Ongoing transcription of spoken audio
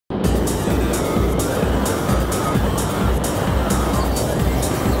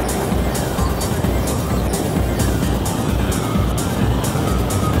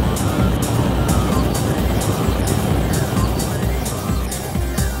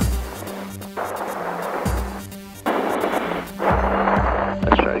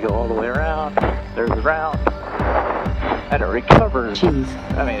there's the round, and it recovers. Jeez.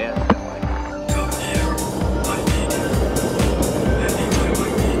 I mean, instantly.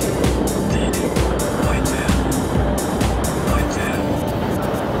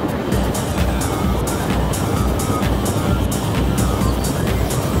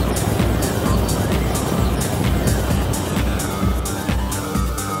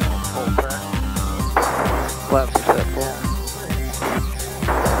 Left step full.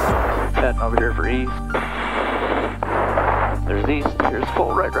 Heading over here for east. There's east. Here's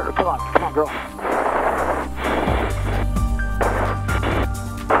full right rudder. Come on, girl.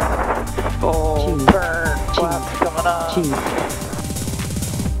 Full turn. Flaps coming up.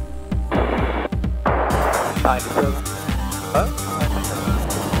 97. Huh?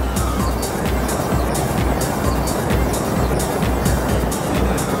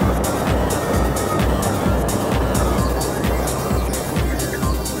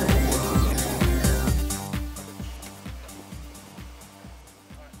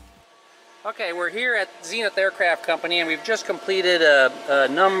 Okay, we're here at Zenith Aircraft Company, and we've just completed a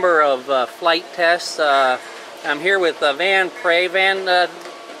number of flight tests. I'm here with Van Prey. Van,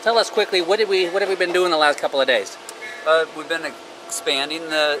 tell us quickly, what have we been doing the last couple of days? We've been expanding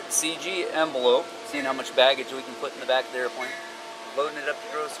the CG envelope, seeing how much baggage we can put in the back of the airplane, loading it up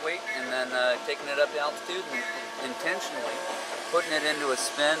to gross weight, and then taking it up to altitude and intentionally putting it into a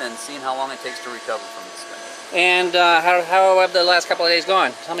spin and seeing how long it takes to recover from the spin. And how have the last couple of days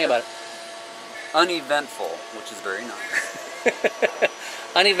gone? Tell me about it. Uneventful, which is very nice.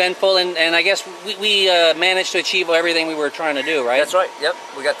 Uneventful, and I guess we managed to achieve everything we were trying to do, right? That's right, yep.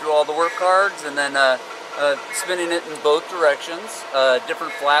 We got through all the work cards, and then spinning it in both directions,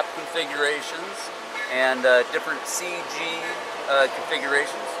 different flap configurations, and different CG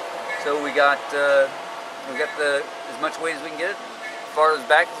configurations. So we got as much weight as we can get it, as far as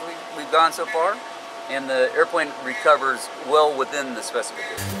back as we've gone so far, and the airplane recovers well within the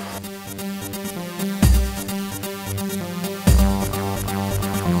specification.